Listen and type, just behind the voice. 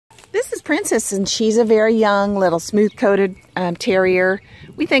This is Princess, and she's a very young little smooth-coated terrier.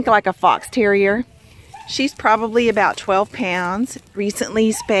 We think like a fox terrier. She's probably about 12 pounds,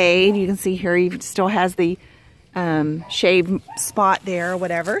 recently spayed. You can see here he still has the shave spot there or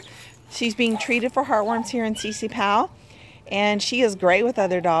whatever. She's being treated for heartworms here in CCPAL, and she is great with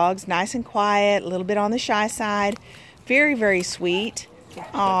other dogs. Nice and quiet, a little bit on the shy side. Very, very sweet.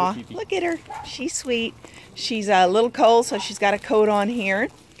 Aw, look at her. She's sweet. She's a little cold, so she's got a coat on here.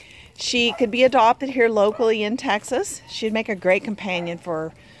 She could be adopted here locally in Texas. She'd make a great companion for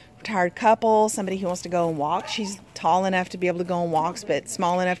a retired couple, somebody who wants to go and walk. She's tall enough to be able to go on walks, but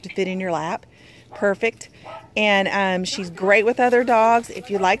small enough to fit in your lap. Perfect. And she's great with other dogs.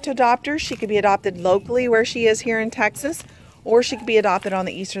 If you'd like to adopt her, she could be adopted locally where she is here in Texas, or she could be adopted on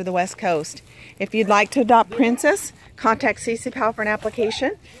the east or the west coast. If you'd like to adopt Princess, contact CCPAL for an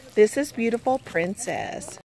application. This is beautiful Princess.